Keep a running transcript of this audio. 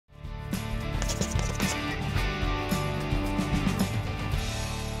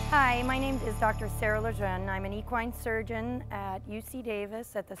Hi, my name is Dr. Sarah Jeune. I'm an equine surgeon at UC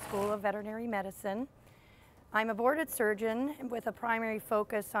Davis at the School of Veterinary Medicine. I'm a boarded surgeon with a primary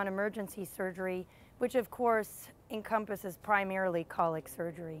focus on emergency surgery, which of course encompasses primarily colic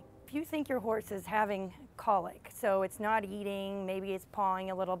surgery. If you think your horse is having colic, so it's not eating, maybe it's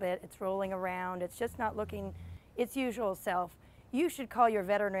pawing a little bit, it's rolling around, it's just not looking its usual self, you should call your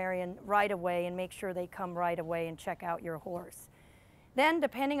veterinarian right away and make sure they come right away and check out your horse. Then,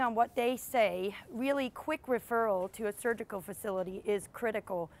 depending on what they say, really quick referral to a surgical facility is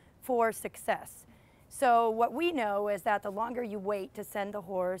critical for success. So what we know is that the longer you wait to send the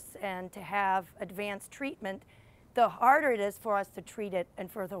horse and to have advanced treatment, the harder it is for us to treat it and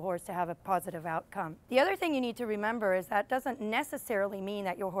for the horse to have a positive outcome. The other thing you need to remember is that doesn't necessarily mean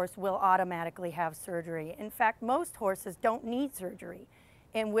that your horse will automatically have surgery. In fact, most horses don't need surgery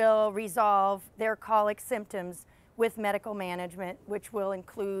and will resolve their colic symptoms with medical management, which will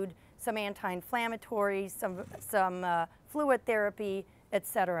include some anti-inflammatories, some fluid therapy,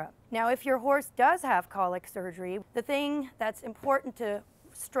 etc. Now, if your horse does have colic surgery, the thing that's important to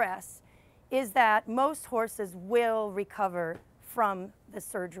stress is that most horses will recover from the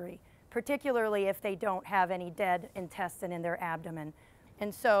surgery, particularly if they don't have any dead intestine in their abdomen.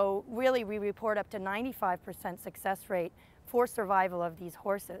 And so really we report up to 95% success rate for survival of these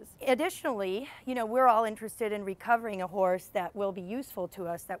horses. Additionally, we're all interested in recovering a horse that will be useful to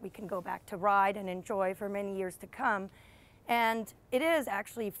us, that we can go back to ride and enjoy for many years to come. And it is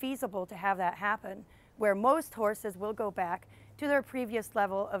actually feasible to have that happen, where most horses will go back to their previous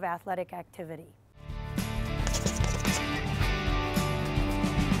level of athletic activity.